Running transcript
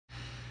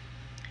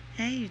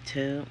Hey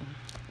YouTube,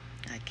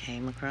 I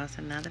came across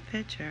another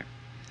picture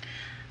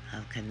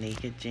of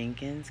Kenneka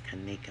Jenkins,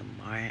 Kenneka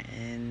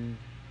Martin,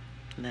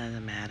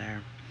 doesn't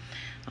matter,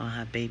 on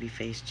her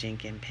Babyface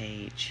Jenkins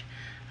page.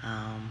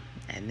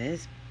 And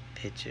this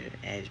picture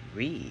as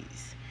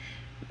reads,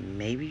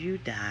 maybe you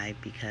died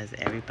because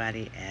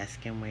everybody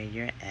asking where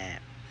you're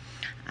at.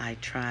 I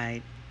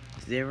tried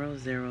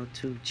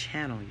 002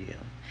 channel you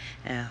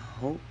and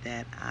hope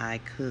that I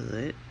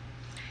could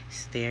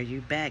stare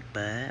you back,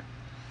 bud.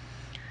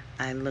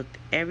 I looked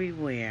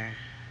everywhere.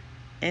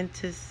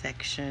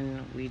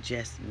 Intersection, we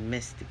just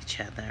missed each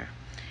other.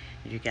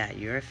 You got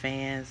your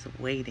fans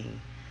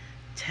waiting.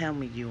 Tell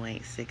me you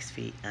ain't 6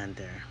 feet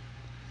under.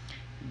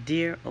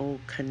 Dear old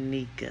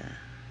Kenneka,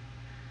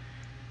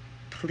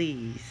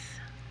 please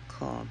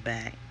call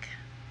back.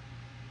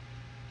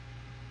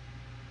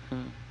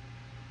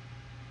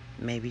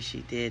 Maybe she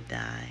did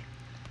die.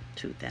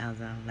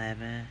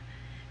 2011.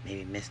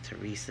 Maybe Miss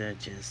Teresa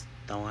just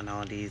throwing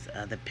all these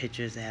other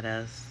pictures at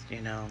us,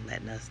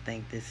 letting us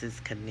think this is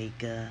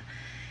Kenneka.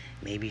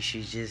 Maybe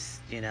she's just,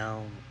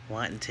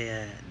 wanting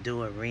to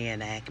do a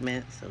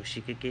reenactment so she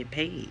could get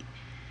paid.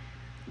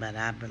 But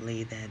I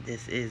believe that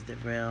this is the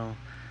real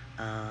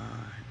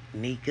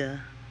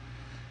Nika,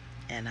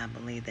 and I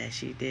believe that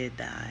she did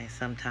die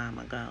some time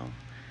ago.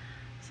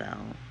 So,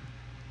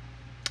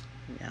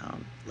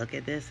 look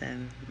at this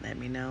and let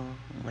me know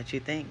what you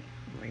think.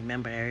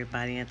 Remember,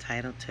 everybody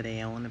entitled to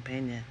their own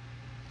opinion.